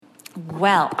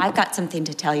Well, I've got something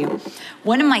to tell you.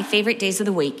 One of my favorite days of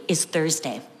the week is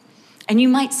Thursday. And you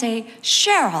might say,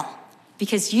 Cheryl,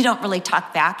 because you don't really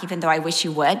talk back, even though I wish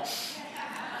you would.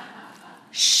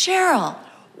 Cheryl,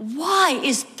 why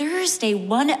is Thursday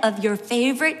one of your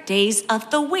favorite days of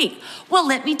the week? Well,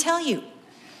 let me tell you.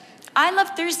 I love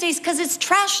Thursdays because it's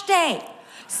trash day.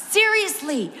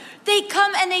 Seriously, they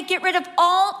come and they get rid of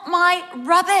all my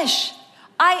rubbish.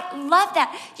 I love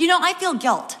that. I feel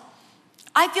guilt.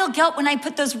 I feel guilt when I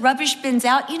put those rubbish bins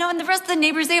out, and the rest of the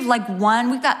neighbors, they have like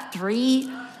one. We've got 3.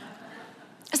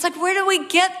 It's like, where do we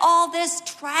get all this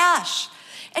trash?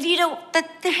 And the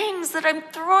things that I'm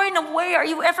throwing away, are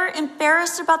you ever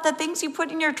embarrassed about the things you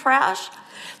put in your trash?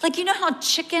 Like, how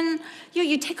chicken,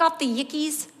 you take off the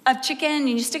yickies of chicken and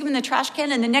you stick them in the trash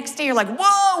can, and the next day you're like,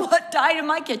 whoa, what died in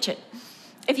my kitchen?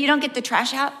 If you don't get the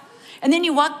trash out. And then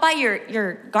you walk by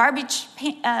your garbage,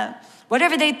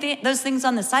 whatever those things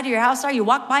on the side of your house are, you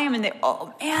walk by them and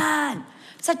oh man,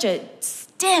 such a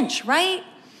stench, right?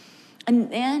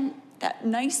 And then that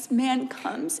nice man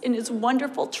comes in his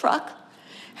wonderful truck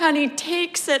and he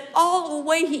takes it all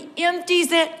away. He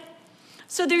empties it.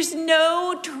 So there's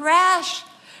no trash.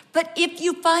 But if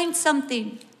you find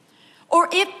something, or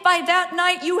if by that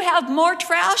night you have more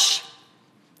trash,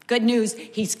 good news,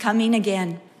 he's coming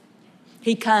again.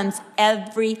 He comes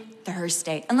every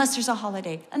Thursday, unless there's a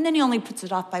holiday. And then he only puts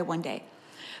it off by one day.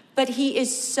 But he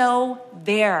is so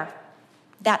there,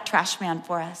 that trash man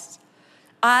for us.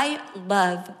 I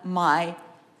love my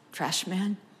trash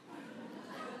man.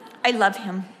 I love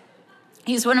him.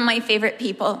 He's one of my favorite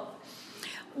people.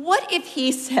 What if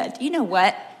he said, you know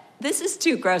what? This is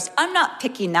too gross. I'm not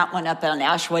picking that one up on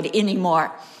Ashwood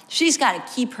anymore. She's got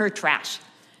to keep her trash.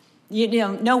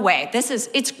 No way.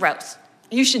 It's gross.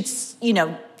 You should,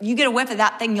 you get a whiff of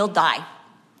that thing, you'll die.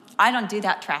 I don't do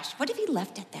that trash. What if he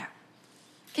left it there?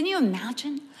 Can you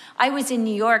imagine? I was in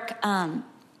New York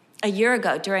a year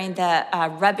ago during the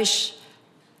rubbish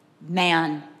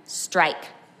man strike.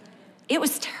 It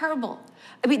was terrible.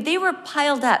 I mean, they were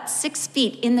piled up 6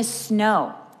 feet in the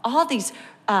snow, all these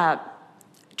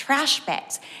trash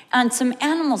bags, and some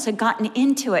animals had gotten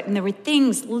into it, and there were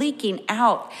things leaking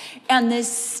out, and the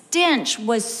stench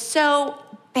was so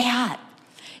bad.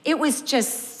 It was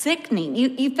just sickening.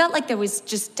 You felt like there was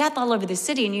just death all over the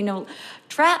city, and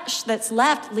trash that's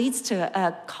left leads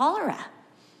to cholera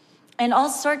and all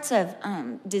sorts of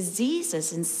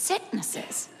diseases and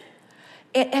sicknesses.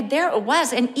 There it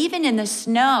was, and even in the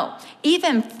snow,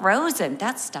 even frozen,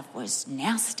 that stuff was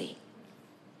nasty.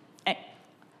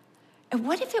 And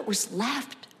what if it was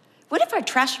left? What if our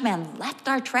trash man left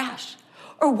our trash?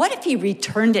 Or what if he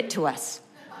returned it to us?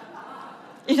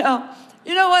 You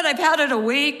know what? I've had it a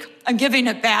week. I'm giving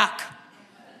it back.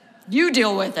 You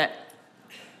deal with it.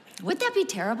 Would that be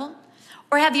terrible?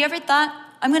 Or have you ever thought,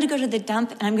 I'm going to go to the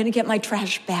dump and I'm going to get my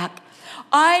trash back?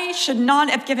 I should not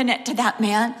have given it to that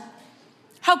man.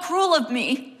 How cruel of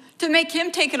me to make him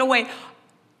take it away.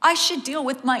 I should deal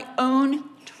with my own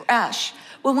trash.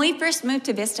 When we first moved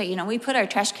to Vista, we put our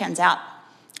trash cans out,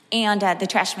 and the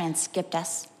trash man skipped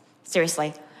us.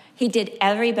 Seriously. He did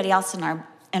everybody else in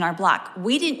our block.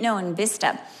 We didn't know in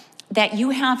Vista that you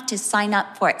have to sign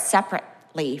up for it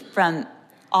separately from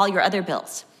all your other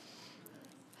bills.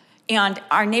 And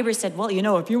our neighbor said, well,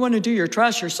 if you want to do your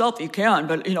trash yourself, you can.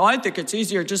 But, I think it's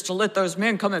easier just to let those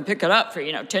men come and pick it up for,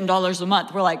 $10 a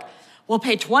month. We're like, we'll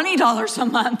pay $20 a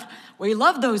month. We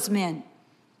love those men.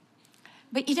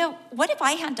 But, what if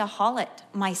I had to haul it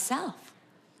myself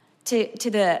to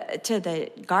the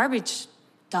garbage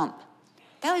dump?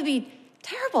 That would be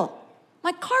terrible.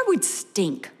 My car would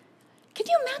stink. Can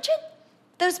you imagine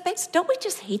those bags? Don't we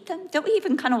just hate them? Don't we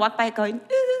even kind of walk by it going,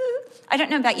 I don't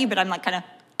know about you, but I'm like kind of,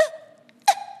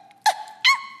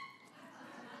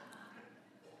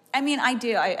 I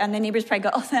do. And the neighbors probably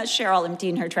go, oh, that's Cheryl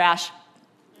emptying her trash.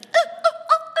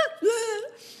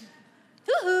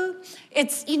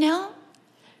 It's,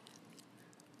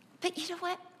 But you know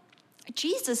what?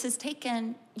 Jesus has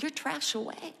taken your trash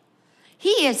away.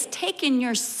 He has taken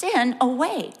your sin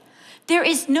away. There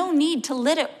is no need to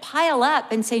let it pile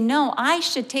up and say, no, I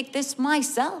should take this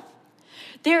myself.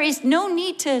 There is no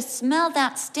need to smell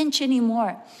that stench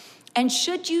anymore. And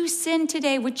should you sin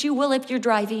today, which you will if you're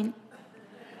driving,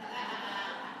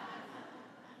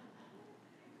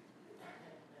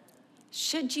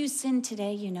 should you sin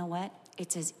today, you know what?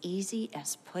 It's as easy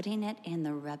as putting it in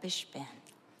the rubbish bin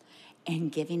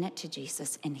and giving it to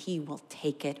Jesus, and he will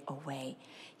take it away.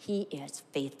 He is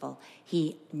faithful.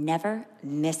 He never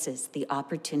misses the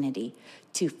opportunity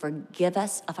to forgive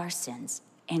us of our sins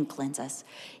and cleanse us.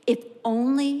 If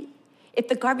only If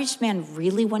the garbage man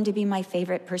really wanted to be my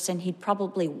favorite person, he'd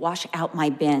probably wash out my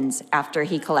bins after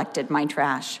he collected my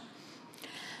trash.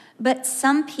 But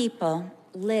some people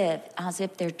live as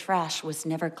if their trash was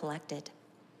never collected.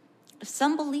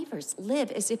 Some believers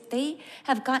live as if they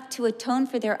have got to atone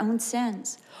for their own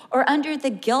sins or under the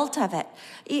guilt of it.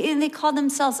 And they call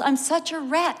themselves, I'm such a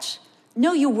wretch.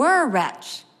 No, you were a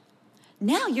wretch.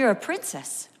 Now you're a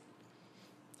princess.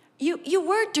 You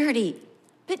were dirty,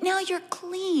 but now you're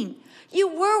clean. You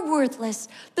were worthless,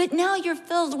 but now you're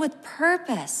filled with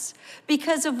purpose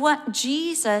because of what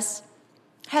Jesus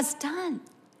has done.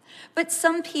 But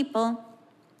some people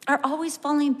are always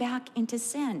falling back into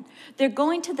sin. They're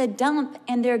going to the dump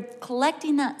and they're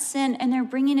collecting that sin and they're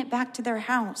bringing it back to their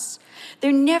house.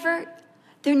 They're never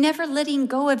letting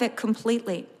go of it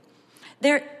completely.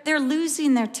 They're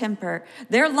losing their temper.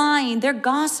 They're lying. They're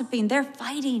gossiping. They're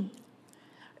fighting.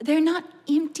 They're not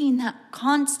emptying that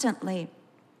constantly.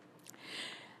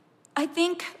 I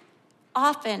think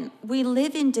often we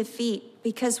live in defeat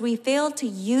because we fail to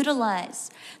utilize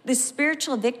the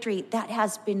spiritual victory that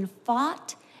has been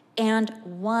fought and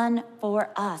won for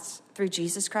us through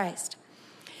Jesus Christ.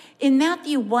 In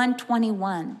Matthew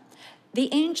 1:21, the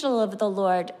angel of the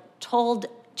Lord told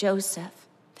Joseph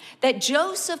that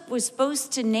Joseph was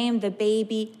supposed to name the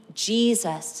baby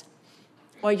Jesus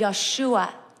or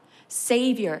Yeshua,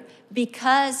 Savior,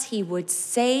 because he would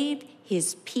save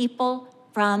his people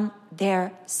from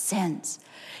their sins.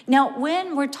 Now,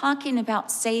 when we're talking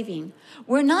about saving,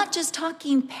 we're not just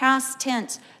talking past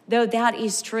tense, though that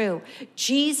is true.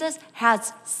 Jesus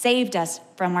has saved us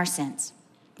from our sins.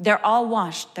 They're all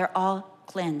washed, they're all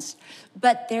cleansed.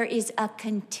 But there is a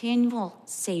continual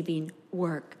saving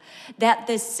work. That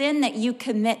the sin that you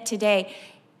commit today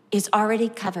is already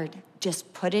covered.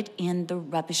 Just put it in the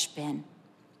rubbish bin.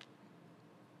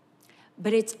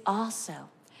 But it's also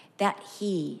that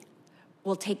he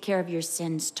will take care of your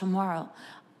sins tomorrow.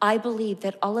 I believe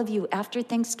that all of you, after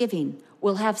Thanksgiving,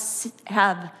 will have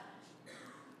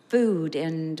food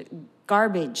and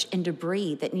garbage and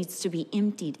debris that needs to be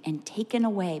emptied and taken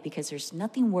away because there's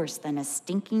nothing worse than a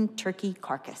stinking turkey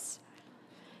carcass.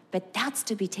 But that's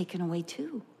to be taken away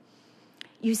too.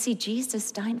 You see,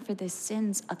 Jesus died for the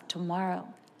sins of tomorrow.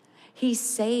 He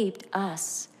saved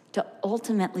us to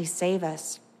ultimately save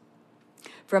us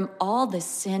from all the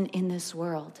sin in this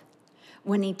world.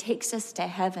 When he takes us to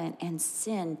heaven and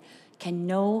sin can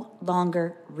no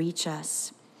longer reach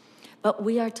us. But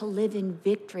we are to live in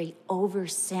victory over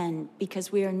sin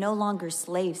because we are no longer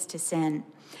slaves to sin.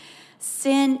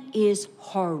 Sin is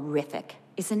horrific,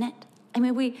 isn't it? I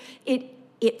mean,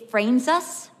 it frames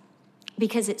us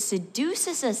because it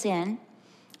seduces us in,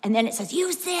 and then it says,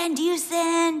 you sinned, you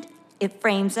sinned. It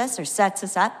frames us or sets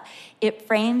us up. It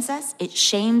frames us, it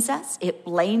shames us, it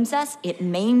blames us, it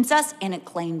maims us, and it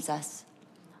claims us.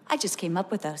 I just came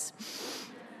up with those.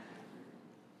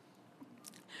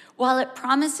 While it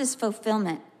promises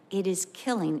fulfillment, it is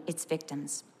killing its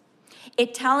victims.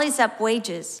 It tallies up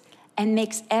wages and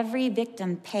makes every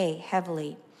victim pay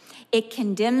heavily. It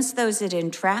condemns those it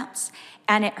entraps,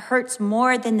 and it hurts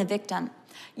more than the victim.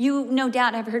 You no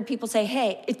doubt have heard people say,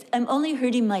 hey, I'm only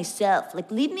hurting myself.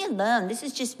 Like, leave me alone. This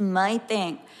is just my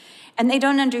thing. And they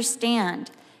don't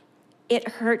understand. It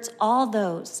hurts all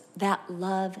those that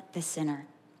love the sinner.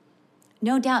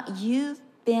 No doubt you've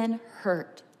been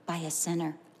hurt by a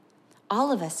sinner.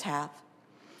 All of us have.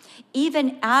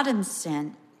 Even Adam's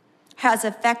sin has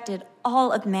affected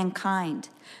all of mankind.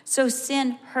 So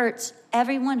sin hurts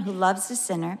everyone who loves the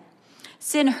sinner.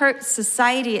 Sin hurts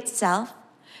society itself.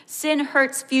 Sin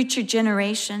hurts future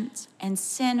generations. And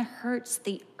sin hurts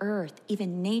the earth,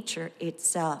 even nature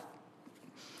itself.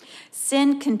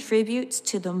 Sin contributes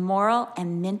to the moral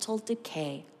and mental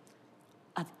decay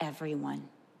of everyone.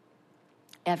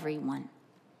 Everyone.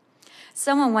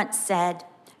 Someone once said,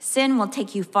 sin will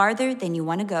take you farther than you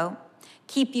want to go,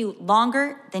 keep you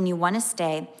longer than you want to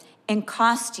stay, and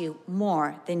cost you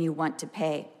more than you want to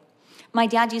pay. My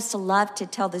dad used to love to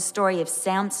tell the story of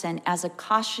Samson as a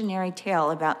cautionary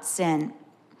tale about sin.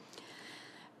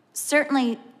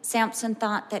 Certainly, Samson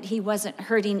thought that he wasn't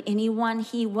hurting anyone.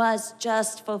 He was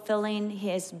just fulfilling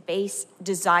his base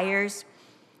desires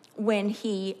when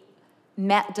he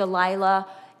met Delilah,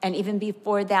 and even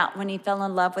before that, when he fell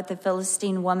in love with the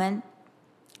Philistine woman.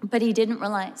 But he didn't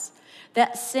realize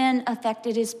that sin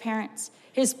affected his parents.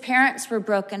 His parents were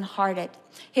brokenhearted.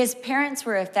 His parents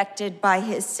were affected by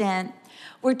his sin.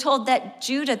 We're told that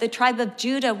Judah, the tribe of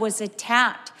Judah, was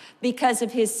attacked because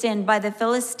of his sin by the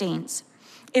Philistines.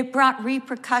 It brought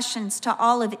repercussions to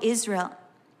all of Israel.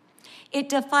 It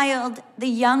defiled the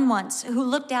young ones who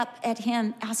looked up at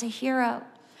him as a hero,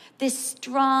 this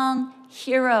strong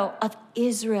hero of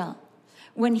Israel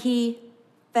when he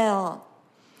fell.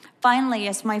 Finally,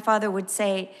 as my father would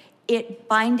say, it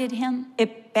bound him,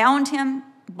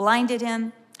 blinded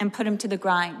him, and put him to the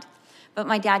grind. But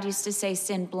my dad used to say,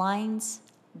 sin blinds,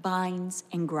 binds,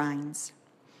 and grinds.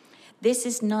 This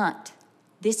is not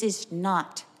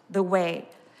the way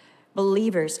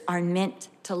believers are meant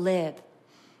to live.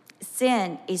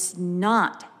 Sin is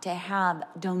not to have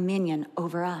dominion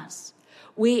over us.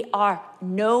 We are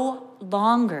no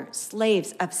longer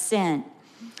slaves of sin.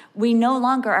 We no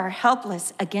longer are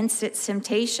helpless against its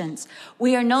temptations.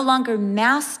 We are no longer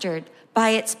mastered by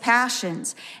its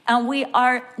passions. And we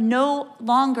are no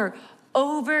longer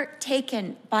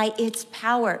overtaken by its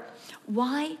power.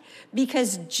 Why?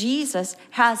 Because Jesus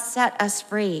has set us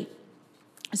free.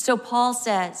 So Paul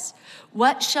says,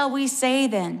 what shall we say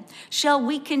then? Shall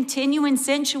we continue in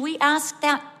sin? Shall we ask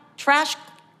that trash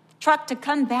truck to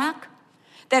come back,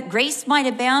 that grace might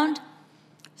abound?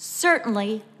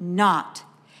 Certainly not.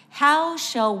 How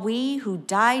shall we who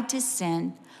died to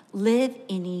sin live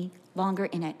any longer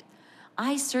in it?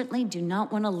 I certainly do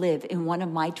not want to live in one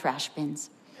of my trash bins.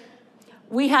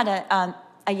 We had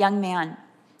a young man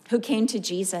who came to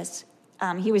Jesus.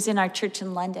 He was in our church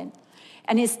in London.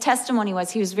 And his testimony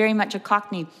was, he was very much a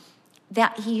Cockney,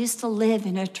 that he used to live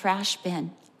in a trash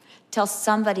bin till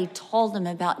somebody told him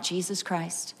about Jesus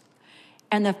Christ.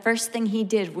 And the first thing he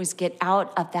did was get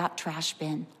out of that trash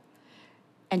bin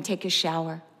and take a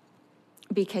shower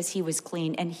because he was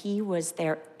clean. And he was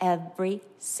there every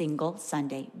single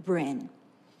Sunday. Bryn,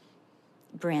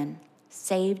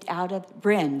 saved out of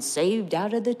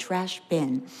the trash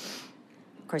bin.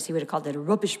 Of course, he would have called it a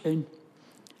rubbish bin.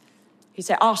 He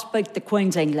said, I'll speak the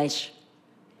Queen's English.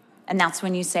 And that's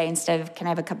when you say, instead of, can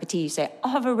I have a cup of tea, you say,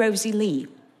 I'll have a Rosie Lee.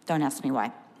 Don't ask me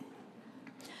why.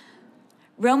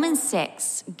 Romans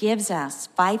 6 gives us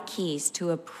 5 keys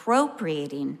to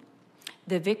appropriating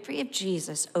the victory of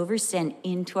Jesus over sin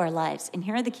into our lives. And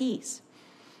here are the keys.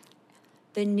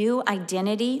 The new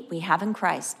identity we have in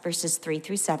Christ, verses 3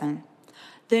 through 7.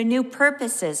 The new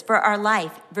purposes for our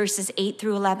life, verses 8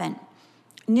 through 11.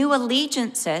 New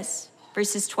allegiances,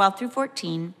 verses 12 through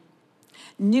 14.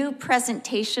 New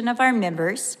presentation of our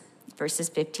members, verses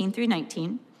 15 through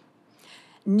 19.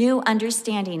 New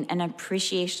understanding and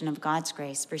appreciation of God's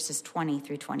grace, verses 20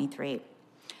 through 23.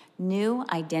 New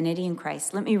identity in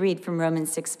Christ. Let me read from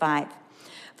Romans 6:5.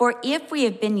 For if we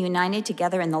have been united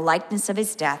together in the likeness of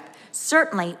his death,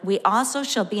 certainly we also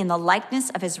shall be in the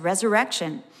likeness of his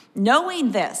resurrection,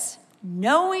 knowing this,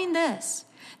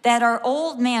 that our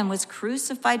old man was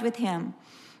crucified with him,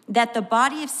 that the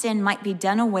body of sin might be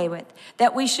done away with,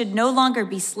 that we should no longer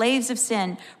be slaves of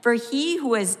sin, for he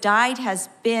who has died has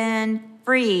been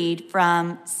freed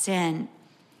from sin.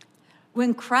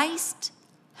 When Christ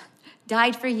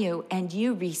died for you and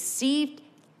you received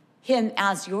him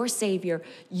as your Savior,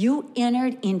 you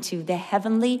entered into the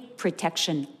heavenly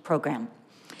protection program.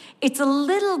 It's a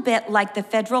little bit like the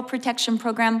federal protection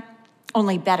program,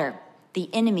 only better. The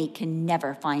enemy can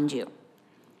never find you.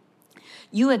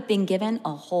 You have been given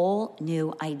a whole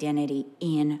new identity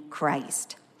in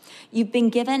Christ. You've been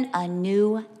given a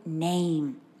new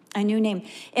name.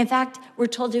 In fact, we're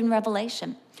told in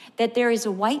Revelation that there is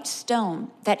a white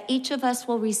stone that each of us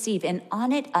will receive, and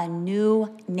on it a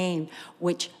new name,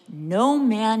 which no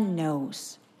man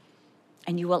knows.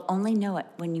 And you will only know it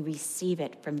when you receive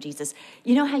it from Jesus.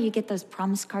 You know how you get those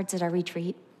promise cards at our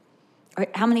retreat? Or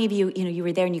how many of you, you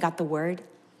were there and you got the word?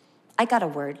 I got a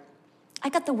word. I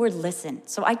got the word listen,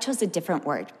 so I chose a different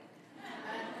word.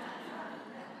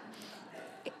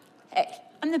 Hey,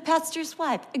 I'm the pastor's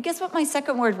wife. And guess what my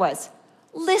second word was?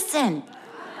 Listen.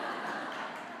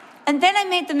 And then I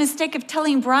made the mistake of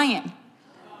telling Brian.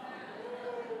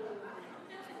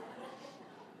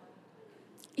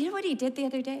 You know what he did the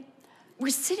other day? We're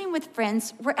sitting with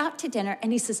friends, we're out to dinner,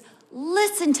 and he says,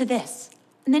 listen to this.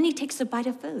 And then he takes a bite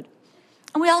of food.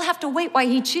 And we all have to wait while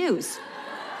he chews.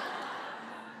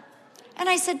 And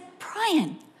I said,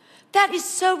 Brian, that is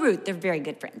so rude. They're very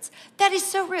good friends. That is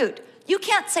so rude. You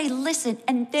can't say listen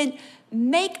and then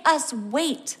make us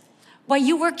wait while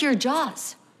you work your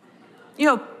jaws.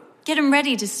 Get them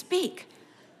ready to speak.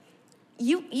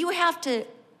 You have to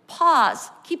pause,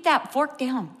 keep that fork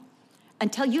down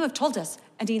until you have told us.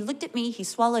 And he looked at me, he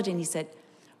swallowed, and he said,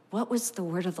 what was the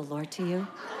word of the Lord to you?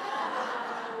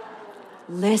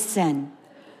 Listen.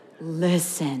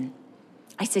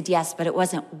 I said, yes, but it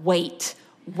wasn't wait.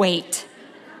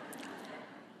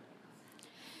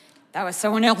 That was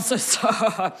someone else's.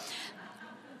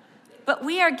 But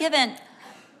we are given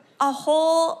a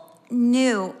whole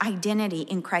new identity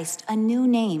in Christ, a new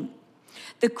name.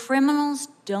 The criminals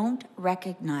don't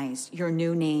recognize your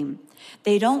new name.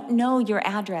 They don't know your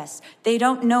address. They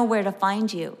don't know where to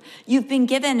find you. You've been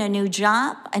given a new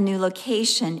job, a new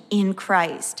location in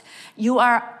Christ. You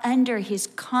are under his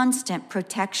constant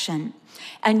protection,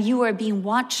 and you are being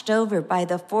watched over by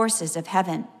the forces of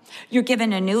heaven. You're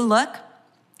given a new look.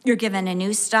 You're given a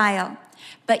new style,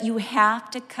 but you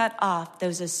have to cut off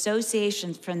those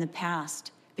associations from the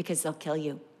past because they'll kill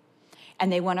you.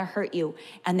 And they want to hurt you,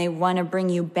 and they want to bring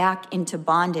you back into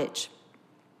bondage.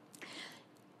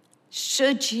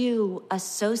 Should you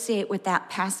associate with that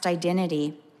past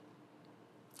identity,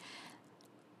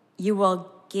 you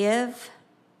will give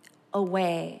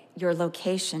away your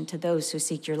location to those who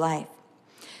seek your life.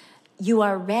 You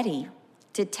are ready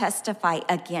to testify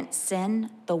against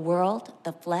sin, the world,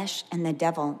 the flesh, and the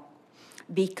devil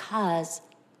because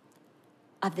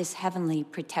of this heavenly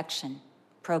protection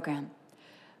program.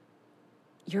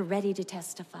 You're ready to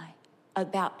testify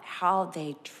about how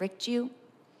they tricked you,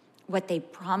 what they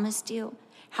promised you,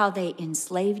 how they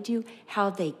enslaved you,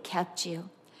 how they kept you,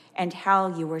 and how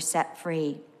you were set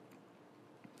free.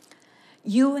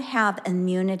 You have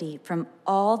immunity from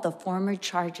all the former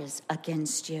charges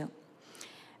against you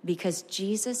because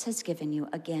Jesus has given you,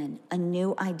 again, a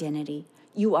new identity.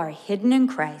 You are hidden in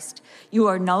Christ. You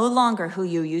are no longer who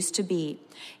you used to be.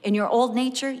 In your old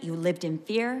nature, you lived in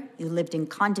fear, you lived in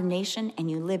condemnation, and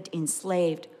you lived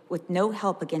enslaved with no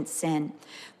help against sin.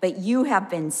 But you have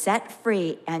been set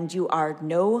free, and you are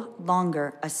no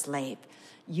longer a slave.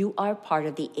 You are part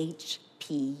of the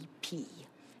HPP,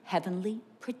 Heavenly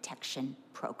Protection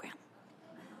Program.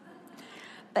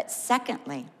 But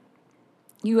secondly,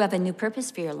 you have a new purpose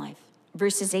for your life.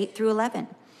 Verses 8 through 11.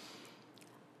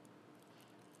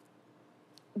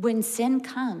 When sin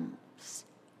comes,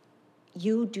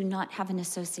 you do not have an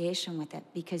association with it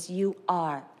because you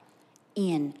are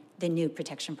in the new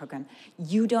protection program.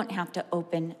 You don't have to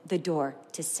open the door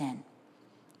to sin.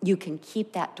 You can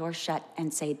keep that door shut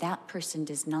and say that person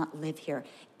does not live here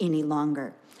any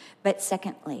longer. But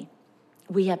secondly,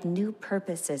 we have new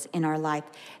purposes in our life.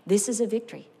 This is a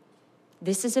victory.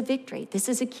 This is a victory. This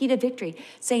is a key to victory,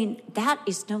 saying that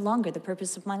is no longer the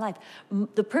purpose of my life.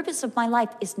 The purpose of my life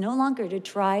is no longer to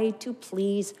try to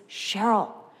please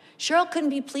Cheryl. Cheryl couldn't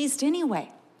be pleased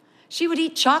anyway. She would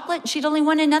eat chocolate and she'd only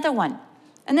want another one.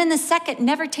 And then the second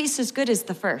never tastes as good as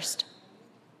the first.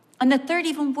 And the third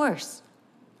even worse.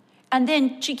 And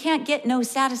then she can't get no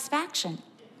satisfaction.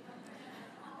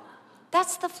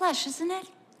 That's the flesh, isn't it?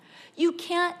 You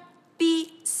can't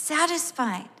be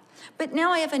satisfied. But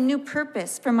now I have a new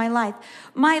purpose for my life.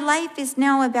 My life is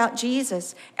now about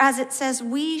Jesus. As it says,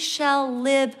 we shall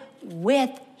live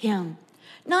with him.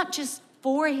 Not just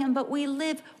for him, but we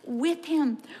live with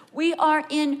him. We are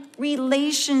in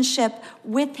relationship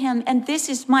with him. And this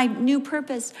is my new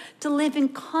purpose, to live in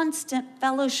constant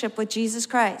fellowship with Jesus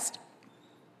Christ.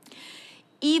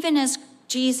 Even as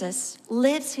Jesus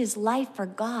lives his life for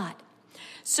God,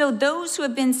 so those who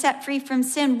have been set free from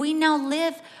sin, we now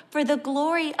live for the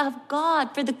glory of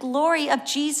God, for the glory of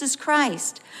Jesus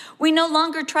Christ. We no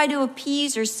longer try to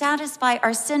appease or satisfy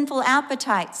our sinful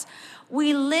appetites.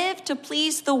 We live to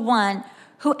please the one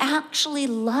who actually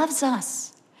loves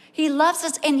us. He loves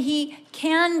us and he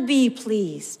can be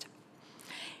pleased.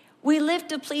 We live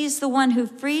to please the one who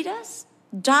freed us,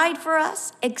 died for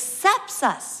us, accepts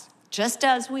us just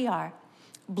as we are,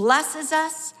 blesses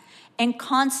us, and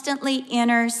constantly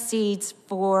intercedes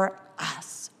for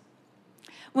us.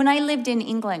 When I lived in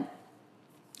England,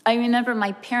 I remember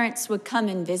my parents would come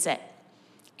and visit,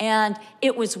 and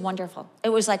it was wonderful. It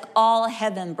was like all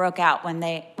heaven broke out when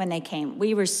they came.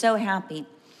 We were so happy.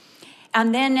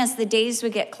 And then as the days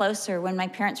would get closer, when my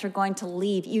parents were going to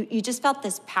leave, you just felt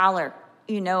this pallor,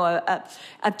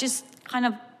 of just kind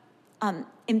of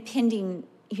impending,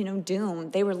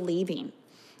 doom. They were leaving.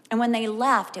 And when they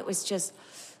left,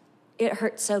 it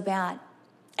hurt so bad.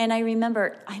 And I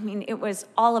remember, it was,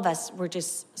 all of us were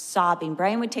just sobbing.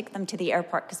 Brian would take them to the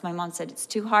airport because my mom said, it's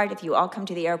too hard if you all come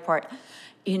to the airport.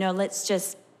 Let's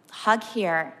just hug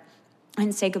here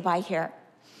and say goodbye here.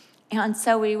 And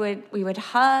so we would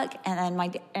hug, and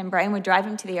then Brian would drive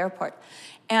him to the airport.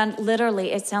 And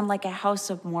literally, it sounded like a house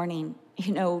of mourning.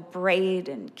 Braid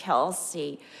and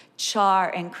Kelsey,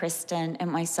 Char and Kristen and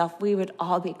myself, we would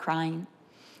all be crying.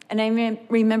 And I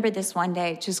remember this one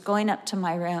day, just going up to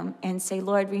my room and say,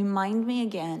 Lord, remind me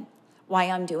again why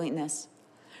I'm doing this.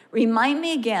 Remind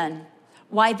me again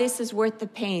why this is worth the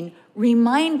pain.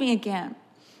 Remind me again.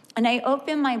 And I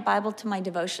opened my Bible to my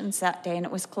devotions that day, and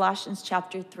it was Colossians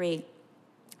chapter 3.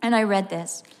 And I read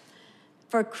this,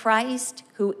 for Christ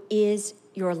who is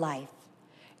your life.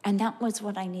 And that was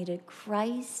what I needed.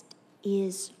 Christ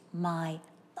is my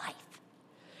life.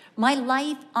 My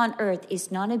life on earth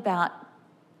is not about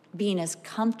being as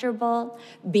comfortable,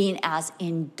 being as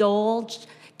indulged,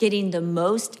 getting the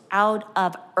most out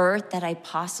of earth that I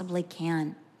possibly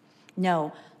can.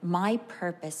 No, my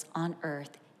purpose on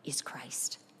earth is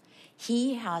Christ.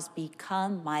 He has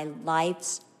become my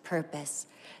life's purpose,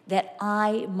 that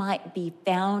I might be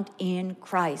found in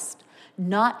Christ,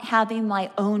 not having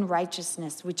my own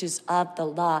righteousness, which is of the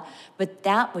law, but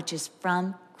that which is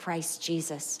from Christ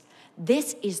Jesus.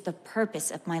 This is the purpose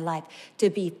of my life, to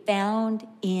be found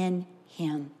in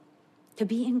him, to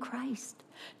be in Christ,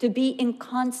 to be in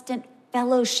constant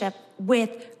fellowship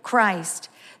with Christ.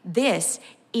 This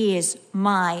is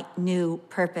my new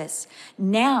purpose.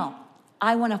 Now,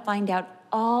 I want to find out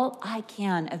all I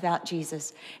can about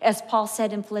Jesus, as Paul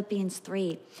said in Philippians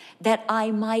 3, that I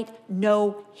might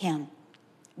know him.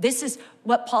 This is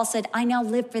what Paul said, I now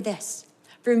live for this.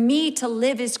 For me to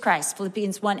live is Christ,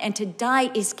 Philippians 1, and to die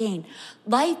is gain.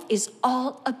 Life is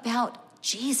all about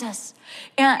Jesus.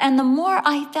 And the more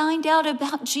I find out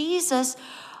about Jesus,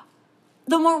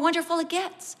 the more wonderful it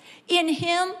gets. In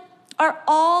him are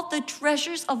all the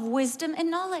treasures of wisdom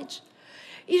and knowledge.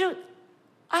 You know,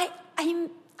 I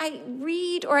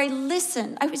read or I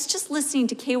listen. I was just listening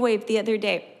to K-Wave the other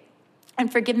day.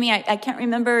 And forgive me, I can't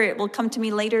remember. It will come to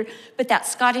me later. But that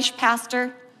Scottish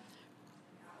pastor,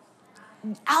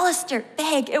 Alistair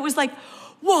Begg, it was like,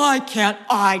 why can't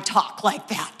I talk like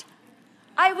that?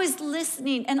 I was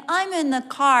listening and I'm in the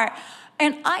car.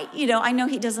 And I know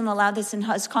he doesn't allow this in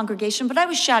his congregation, but I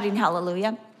was shouting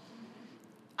hallelujah.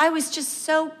 I was just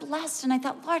so blessed. And I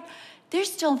thought, Lord,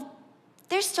 there's still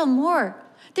more.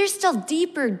 There's still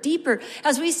deeper.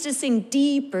 As we used to sing,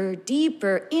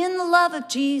 deeper in the love of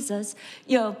Jesus,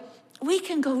 we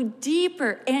can go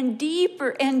deeper and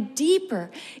deeper and deeper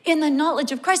in the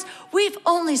knowledge of Christ. We've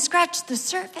only scratched the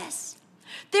surface.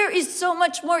 There is so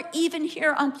much more even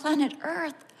here on planet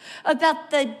Earth about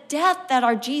the death that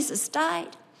our Jesus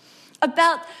died,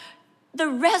 about the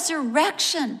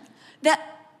resurrection that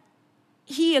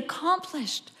he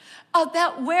accomplished,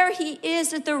 about where he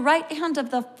is at the right hand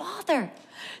of the Father.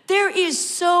 There is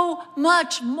so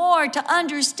much more to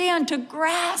understand, to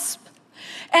grasp.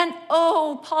 And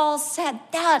Paul said,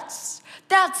 that's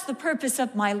the purpose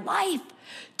of my life,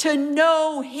 to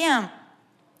know him.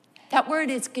 That word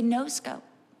is gnosko.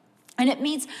 And it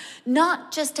means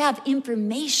not just to have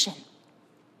information,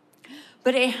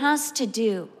 but it has to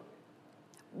do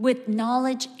with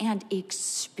knowledge and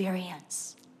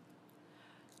experience.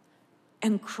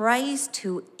 And Christ,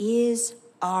 who is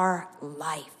our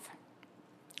life.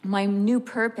 My new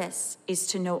purpose is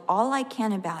to know all I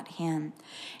can about him.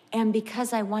 And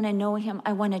because I want to know him,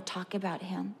 I want to talk about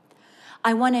him.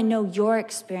 I want to know your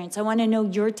experience. I want to know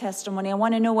your testimony. I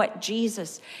want to know what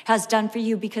Jesus has done for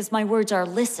you, because my words are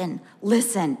listen.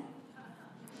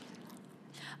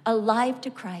 Alive to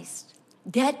Christ,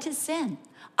 dead to sin.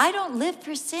 I don't live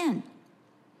for sin.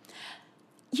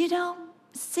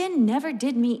 Sin never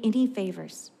did me any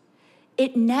favors.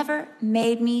 It never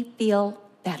made me feel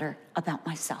better about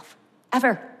myself.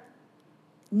 Ever.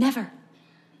 Never.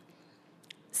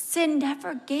 Sin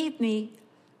never gave me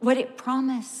what it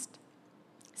promised.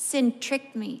 Sin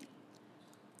tricked me.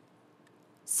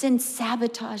 Sin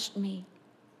sabotaged me.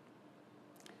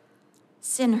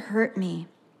 Sin hurt me.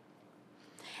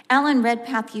 Alan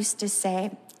Redpath used to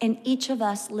say, in each of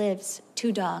us lives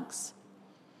two dogs,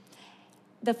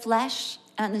 the flesh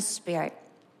and the spirit.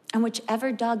 And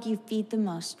whichever dog you feed the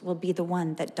most will be the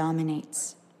one that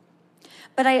dominates.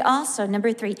 But I also,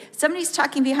 number 3, somebody's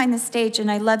talking behind the stage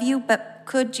and I love you, but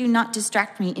could you not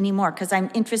distract me anymore? Because I'm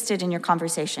interested in your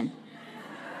conversation.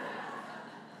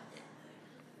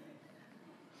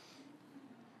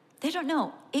 They don't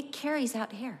know. It carries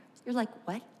out here. You're like,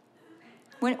 what?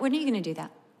 When are you going to do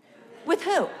that? With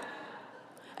who?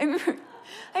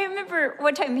 I remember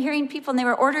one time hearing people and they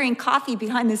were ordering coffee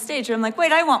behind the stage. And I'm like,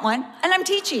 wait, I want one. And I'm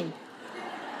teaching.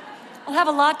 I'll have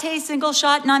a latte, single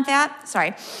shot, non-fat.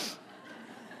 Sorry.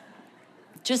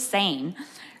 Just saying.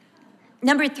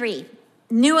 Number 3,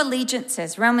 new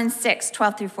allegiances. Romans 6,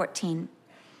 12 through 14.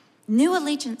 New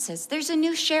allegiances. There's a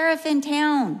new sheriff in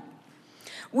town.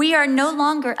 We are no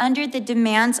longer under the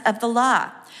demands of the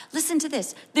law. Listen to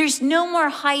this. There's no more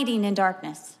hiding in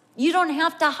darkness. You don't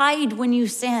have to hide when you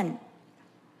sin.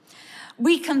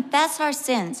 We confess our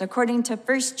sins according to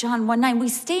 1 John 1:9. We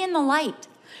stay in the light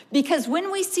because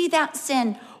when we see that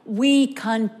sin, we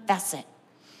confess it.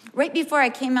 Right before I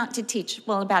came out to teach,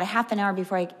 well, about a half an hour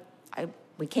before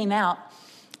we came out,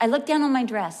 I looked down on my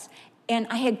dress and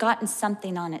I had gotten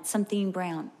something on it, something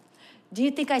brown. Do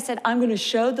you think I said, I'm going to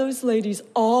show those ladies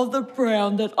all the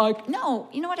brown that I... No,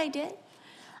 you know what I did?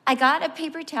 I got a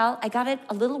paper towel, I got it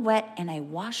a little wet, and I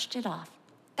washed it off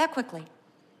that quickly.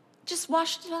 Just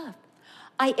washed it off.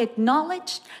 I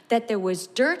acknowledged that there was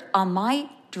dirt on my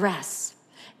dress,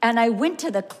 and I went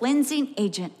to the cleansing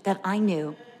agent that I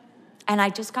knew, and I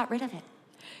just got rid of it.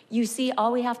 You see,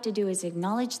 all we have to do is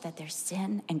acknowledge that there's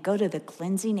sin and go to the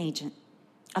cleansing agent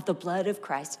of the blood of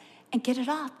Christ and get it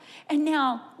off. And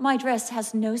now my dress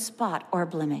has no spot or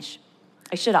blemish.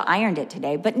 I should have ironed it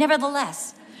today, but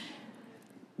nevertheless,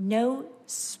 no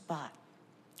spot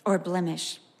or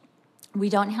blemish. We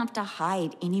don't have to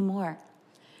hide anymore.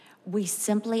 We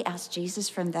simply ask Jesus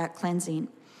for that cleansing.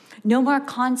 No more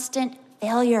constant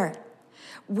failure.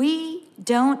 We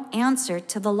don't answer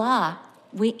to the law.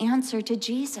 We answer to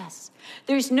Jesus.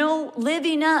 There's no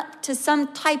living up to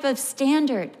some type of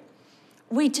standard.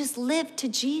 We just live to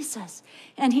Jesus.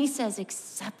 And he says,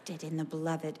 accepted in the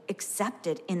beloved,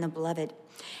 accepted in the beloved.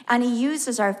 And he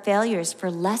uses our failures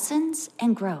for lessons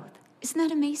and growth. Isn't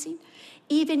that amazing?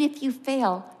 Even if you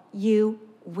fail, you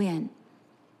win.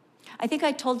 I think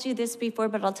I told you this before,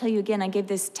 but I'll tell you again. I gave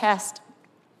this test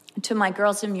to my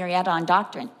girls in Murrieta on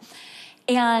doctrine.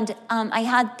 And I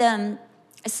had them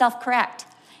self-correct.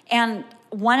 And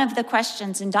one of the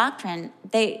questions in doctrine,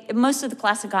 most of the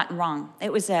class had gotten wrong.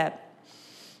 It was an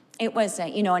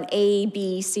A,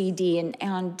 B, C, D,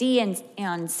 and D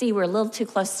and C were a little too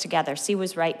close together. C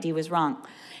was right, D was wrong.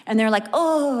 And they're like,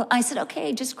 oh, I said,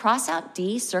 okay, just cross out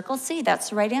D, circle C. That's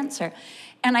the right answer.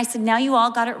 And I said, now you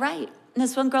all got it right. And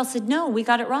this one girl said, no, we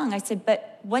got it wrong. I said,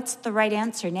 but what's the right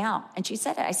answer now? And she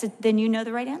said it. I said, then you know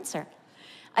the right answer.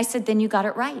 I said, then you got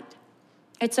it right.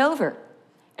 It's over.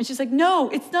 And she's like, no,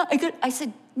 it's not. I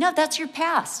said, no, that's your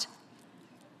past.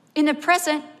 In the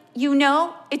present, you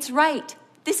know it's right.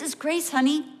 This is grace,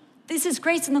 honey. This is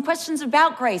grace, and the question's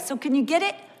about grace. So can you get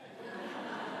it?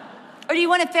 Or do you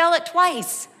want to fail it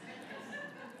twice?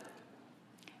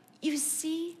 You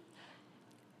see,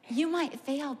 you might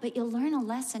fail, but you'll learn a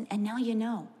lesson, and now you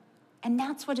know. And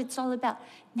that's what it's all about.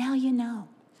 Now you know.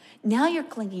 Now you're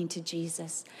clinging to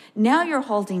Jesus. Now you're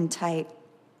holding tight.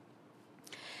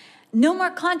 No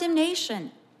more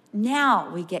condemnation.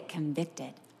 Now we get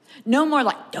convicted. No more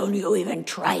like, don't you even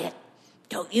try it.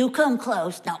 Don't you come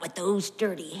close, not with those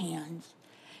dirty hands.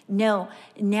 No,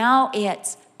 now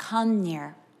it's come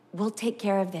near. We'll take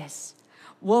care of this.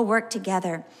 We'll work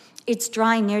together. It's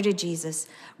drawing near to Jesus.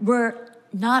 We're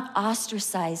not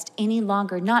ostracized any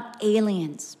longer, not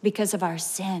aliens because of our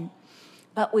sin,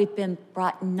 but we've been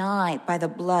brought nigh by the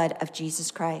blood of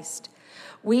Jesus Christ.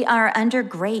 We are under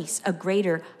grace, a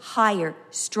greater, higher,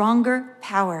 stronger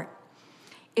power.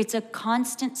 It's a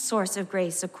constant source of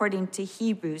grace according to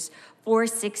Hebrews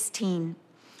 4:16.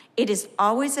 It is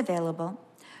always available,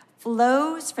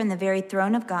 flows from the very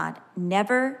throne of God.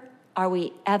 Never are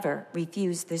we ever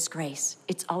refuse this grace.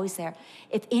 It's always there.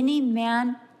 If any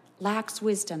man lacks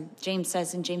wisdom, James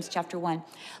says in James chapter 1,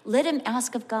 let him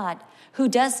ask of God, who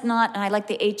does not, and I like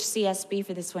the HCSB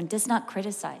for this one, does not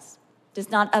criticize, does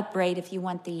not upbraid if you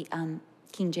want the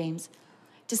King James,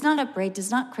 does not upbraid, does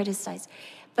not criticize,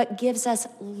 but gives us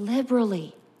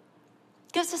liberally.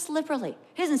 Gives us liberally.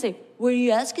 He doesn't say, what are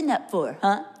you asking that for,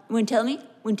 huh? You want to tell me?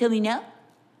 Want to tell me now?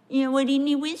 You know, what do you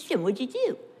need wisdom? What'd you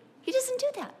do? He doesn't do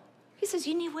that. He says,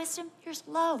 you need wisdom? Here's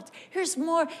loads. Here's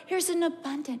more. Here's an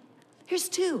abundant. Here's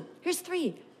 2. Here's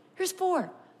 3. Here's 4.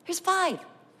 Here's 5.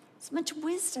 As much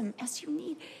wisdom as you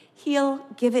need. He'll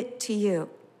give it to you.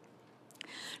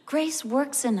 Grace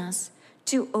works in us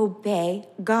to obey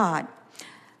God.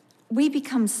 We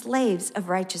become slaves of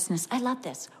righteousness. I love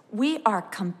this. We are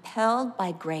compelled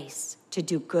by grace to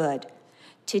do good,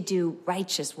 to do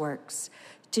righteous works,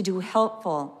 to do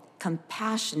helpful,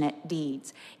 compassionate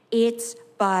deeds. It's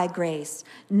by grace,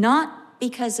 not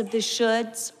because of the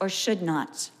shoulds or should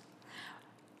nots.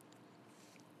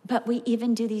 But we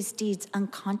even do these deeds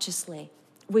unconsciously.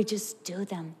 We just do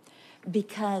them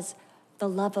because the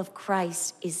love of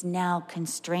Christ is now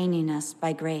constraining us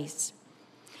by grace.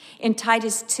 In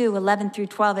Titus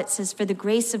 2:11-12, it says, for the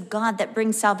grace of God that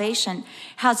brings salvation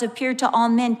has appeared to all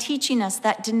men, teaching us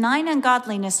that denying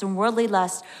ungodliness and worldly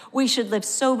lust, we should live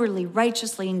soberly,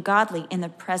 righteously, and godly in the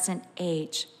present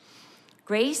age.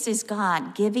 Grace is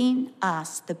God giving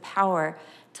us the power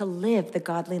to live the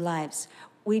godly lives.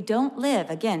 We don't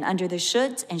live, again, under the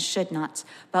shoulds and should nots,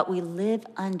 but we live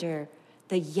under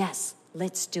the yes,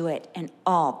 let's do it, and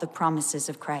all the promises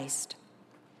of Christ.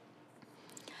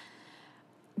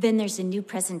 Then there's a new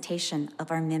presentation of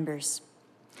our members.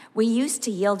 We used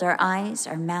to yield our eyes,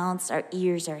 our mouths, our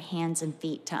ears, our hands, and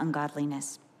feet to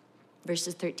ungodliness.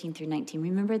 Verses 13-19.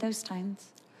 Remember those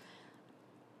times?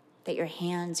 That your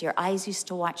hands, your eyes used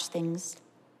to watch things,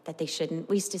 that they shouldn't.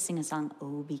 We used to sing a song,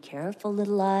 oh, be careful,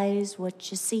 little eyes,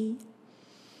 what you see.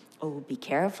 Oh, be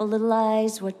careful, little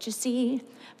eyes, what you see.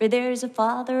 For there's a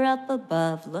Father up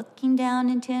above, looking down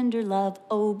in tender love.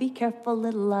 Oh, be careful,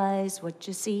 little eyes, what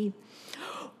you see.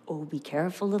 Oh, be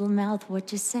careful, little mouth,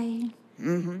 what you say.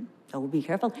 Oh, be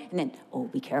careful. And then, oh,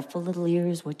 be careful, little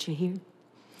ears, what you hear.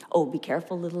 Oh, be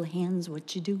careful, little hands,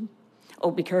 what you do.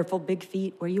 Oh, be careful, big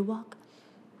feet, where you walk.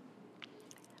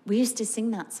 We used to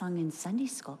sing that song in Sunday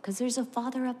school because there's a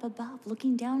Father up above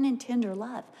looking down in tender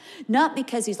love. Not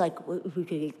because he's like, who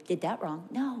did that wrong?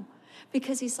 No,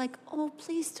 because he's like, oh,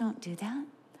 please don't do that.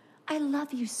 I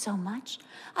love you so much.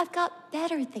 I've got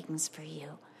better things for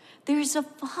you. There's a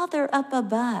Father up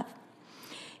above.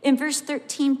 In verse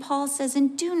 13, Paul says,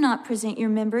 and do not present your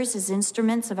members as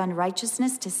instruments of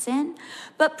unrighteousness to sin,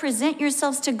 but present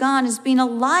yourselves to God as being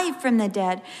alive from the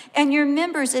dead, and your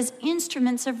members as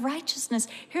instruments of righteousness.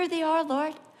 Here they are,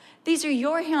 Lord. These are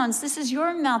your hands. This is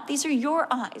your mouth. These are your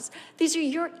eyes. These are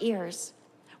your ears.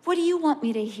 What do you want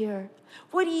me to hear?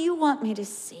 What do you want me to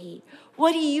see?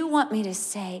 What do you want me to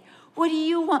say? What do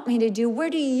you want me to do?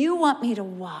 Where do you want me to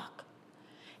walk?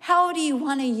 How do you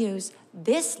want to use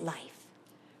this life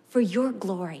for your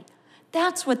glory?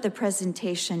 That's what the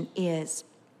presentation is.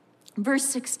 Verse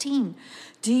 16,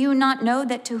 do you not know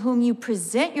that to whom you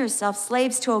present yourselves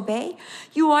slaves to obey,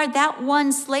 you are that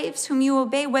one slaves whom you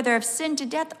obey, whether of sin to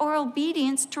death or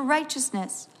obedience to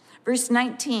righteousness? Verse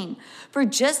 19, for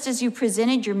just as you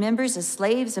presented your members as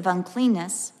slaves of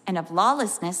uncleanness and of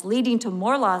lawlessness, leading to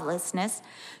more lawlessness,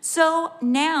 so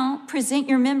now present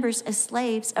your members as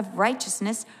slaves of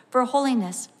righteousness for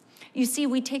holiness. You see,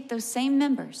 we take those same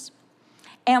members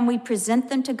and we present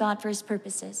them to God for his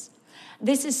purposes.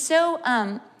 This is so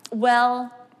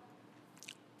well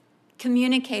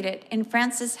communicated in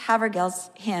Frances Havergal's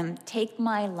hymn, Take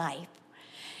My Life.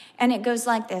 And it goes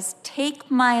like this,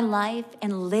 take my life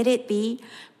and let it be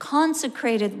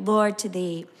consecrated, Lord, to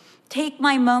thee. Take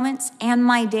my moments and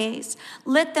my days,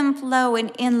 let them flow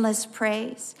in endless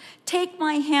praise. Take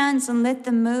my hands and let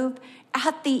them move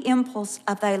at the impulse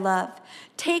of thy love.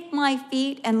 Take my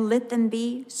feet and let them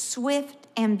be swift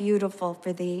and beautiful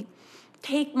for thee.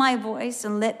 Take my voice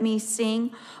and let me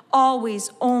sing,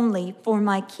 always only for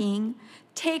my King.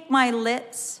 Take my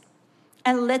lips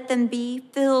and let them be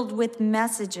filled with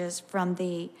messages from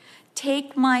thee.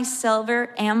 Take my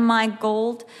silver and my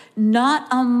gold, not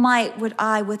a mite would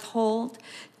I withhold.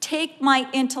 Take my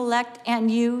intellect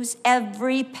and use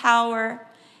every power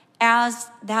as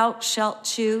thou shalt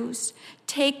choose.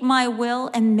 Take my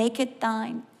will and make it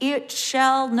thine. It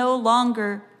shall no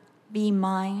longer be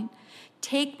mine.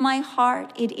 Take my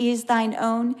heart, it is thine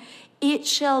own. It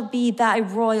shall be thy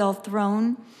royal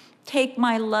throne. Take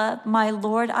my love, my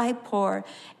Lord, I pour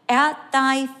at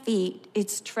thy feet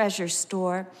its treasure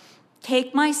store.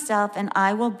 Take myself and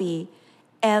I will be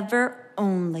ever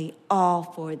only all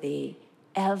for thee.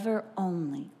 Ever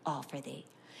only all for thee.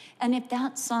 And if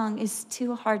that song is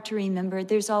too hard to remember,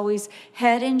 there's always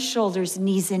head and shoulders,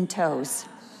 knees and toes.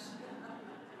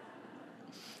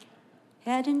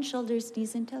 Head and shoulders,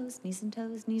 knees and toes, knees and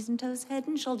toes, knees and toes, head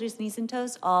and shoulders, knees and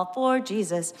toes, all for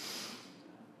Jesus.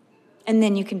 And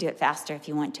then you can do it faster if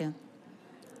you want to.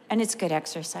 And it's good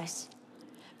exercise.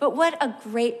 But what a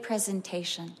great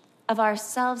presentation of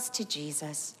ourselves to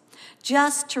Jesus.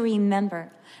 Just to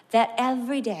remember that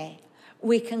every day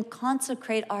we can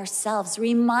consecrate ourselves,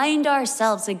 remind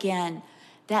ourselves again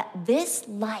that this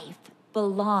life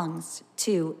belongs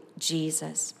to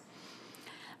Jesus.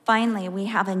 Finally, we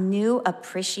have a new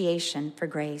appreciation for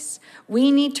grace.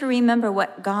 We need to remember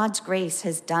what God's grace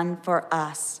has done for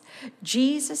us.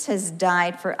 Jesus has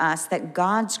died for us that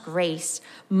God's grace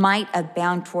might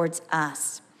abound towards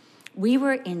us. We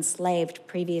were enslaved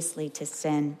previously to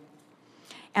sin.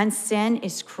 And sin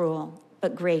is cruel,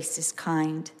 but grace is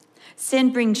kind.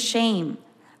 Sin brings shame,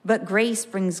 but grace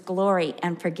brings glory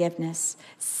and forgiveness.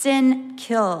 Sin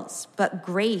kills, but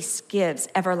grace gives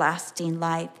everlasting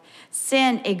life.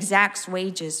 Sin exacts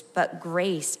wages, but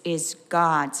grace is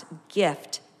God's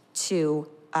gift to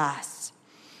us.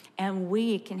 And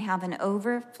we can have an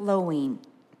overflowing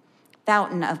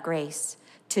fountain of grace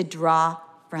to draw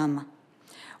from.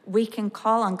 We can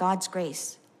call on God's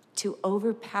grace to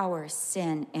overpower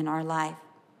sin in our life.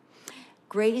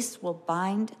 Grace will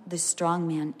bind the strong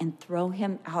man and throw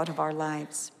him out of our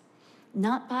lives.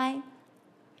 Not by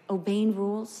obeying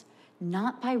rules,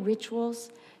 not by rituals,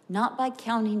 not by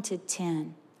counting to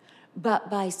 10, but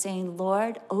by saying,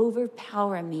 Lord,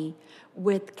 overpower me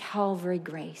with Calvary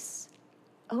grace.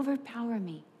 Overpower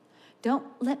me. Don't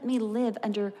let me live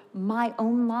under my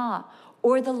own law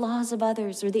or the laws of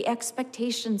others or the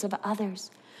expectations of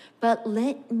others, but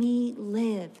let me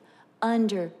live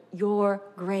under your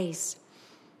grace.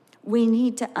 We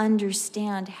need to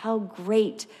understand how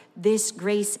great this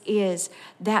grace is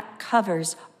that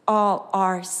covers all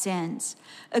our sins.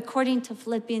 According to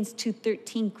Philippians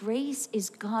 2:13, grace is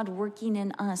God working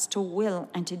in us to will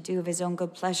and to do of his own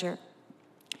good pleasure.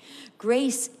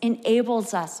 Grace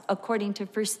enables us, according to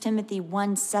 1 Timothy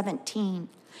 1:17,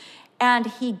 and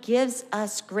he gives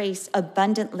us grace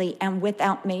abundantly and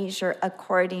without measure,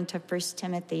 according to 1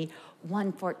 Timothy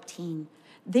 1:14.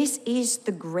 This is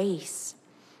the grace,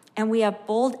 and we have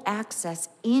bold access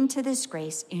into this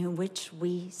grace in which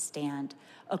we stand,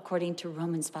 according to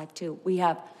Romans 5:2. We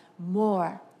have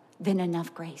more than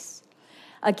enough grace.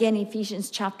 Again, Ephesians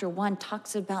chapter 1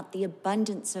 talks about the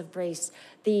abundance of grace,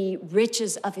 the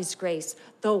riches of his grace,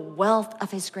 the wealth of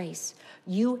his grace.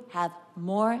 You have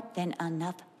more than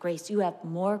enough grace. You have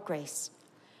more grace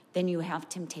than you have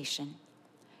temptation.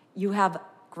 You have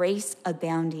grace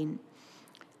abounding.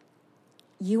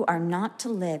 You are not to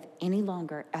live any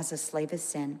longer as a slave of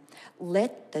sin.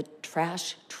 Let the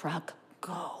trash truck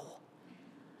go.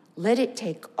 Let it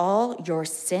take all your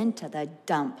sin to the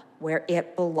dump where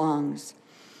it belongs.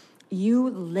 You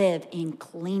live in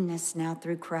cleanness now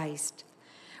through Christ.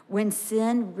 When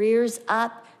sin rears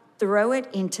up, throw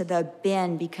it into the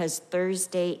bin because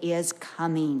Thursday is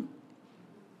coming.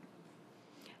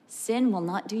 Sin will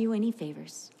not do you any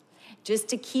favors. Just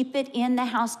to keep it in the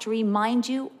house to remind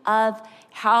you of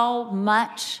how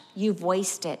much you've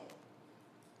wasted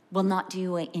will not do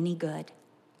you any good.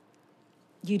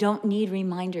 You don't need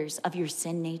reminders of your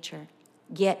sin nature.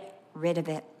 Get rid of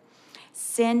it.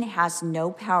 Sin has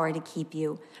no power to keep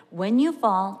you. When you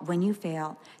fall, when you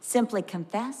fail, simply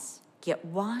confess, get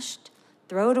washed,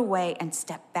 throw it away, and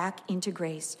step back into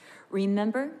grace.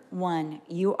 Remember, 1,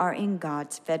 you are in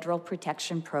God's federal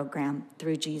protection program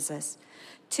through Jesus.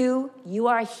 2, you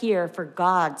are here for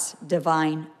God's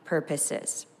divine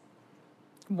purposes.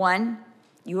 1,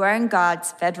 you are in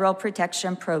God's federal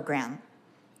protection program.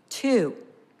 2,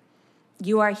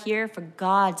 you are here for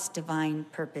God's divine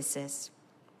purposes.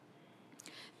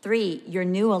 3, your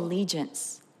new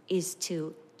allegiance is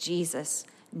to Jesus,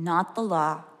 not the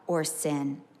law or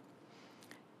sin.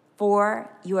 4,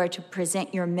 you are to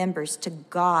present your members to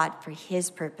God for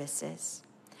his purposes.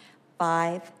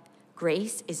 5,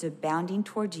 grace is abounding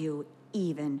toward you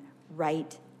even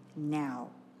right now.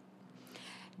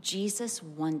 Jesus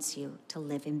wants you to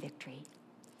live in victory.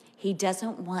 He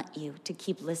doesn't want you to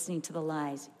keep listening to the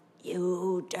lies.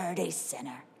 You dirty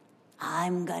sinner,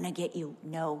 I'm gonna get you.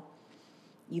 No.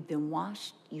 You've been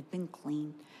washed, you've been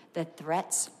clean. The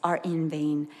threats are in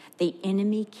vain. The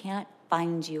enemy can't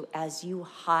find you as you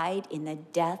hide in the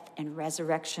death and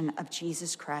resurrection of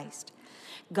Jesus Christ.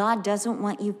 God doesn't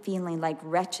want you feeling like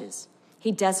wretches.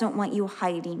 He doesn't want you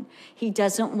hiding. He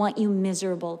doesn't want you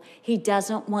miserable. He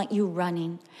doesn't want you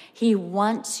running. He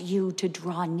wants you to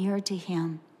draw near to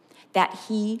him, that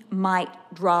he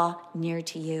might draw near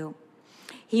to you.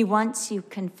 He wants you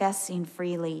confessing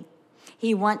freely.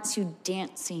 He wants you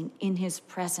dancing in his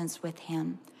presence with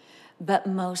him. But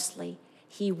mostly,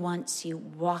 he wants you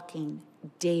walking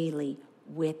daily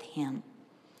with him.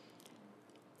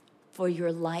 For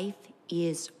your life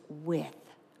is with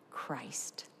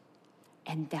Christ.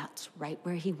 And that's right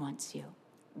where he wants you,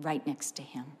 right next to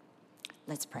him.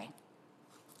 Let's pray.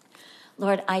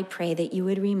 Lord, I pray that you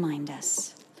would remind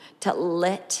us to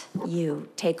let you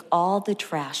take all the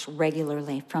trash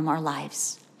regularly from our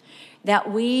lives.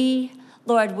 That we,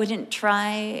 Lord, wouldn't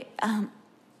try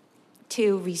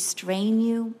to restrain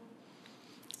you,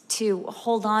 to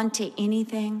hold on to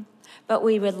anything, but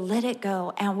we would let it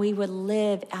go and we would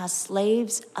live as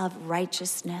slaves of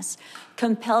righteousness,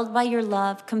 compelled by your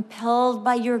love, compelled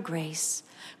by your grace,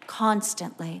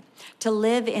 constantly to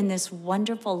live in this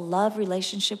wonderful love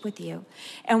relationship with you.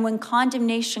 And when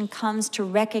condemnation comes, to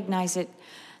recognize it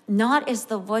not as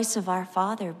the voice of our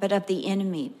Father, but of the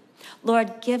enemy.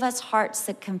 Lord, give us hearts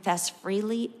that confess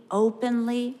freely,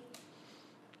 openly,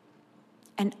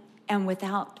 and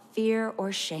without fear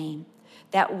or shame,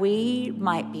 that we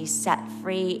might be set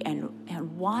free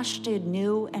and washed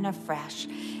anew and afresh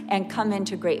and come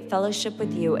into great fellowship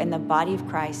with you in the body of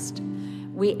Christ.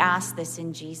 We ask this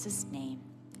in Jesus' name.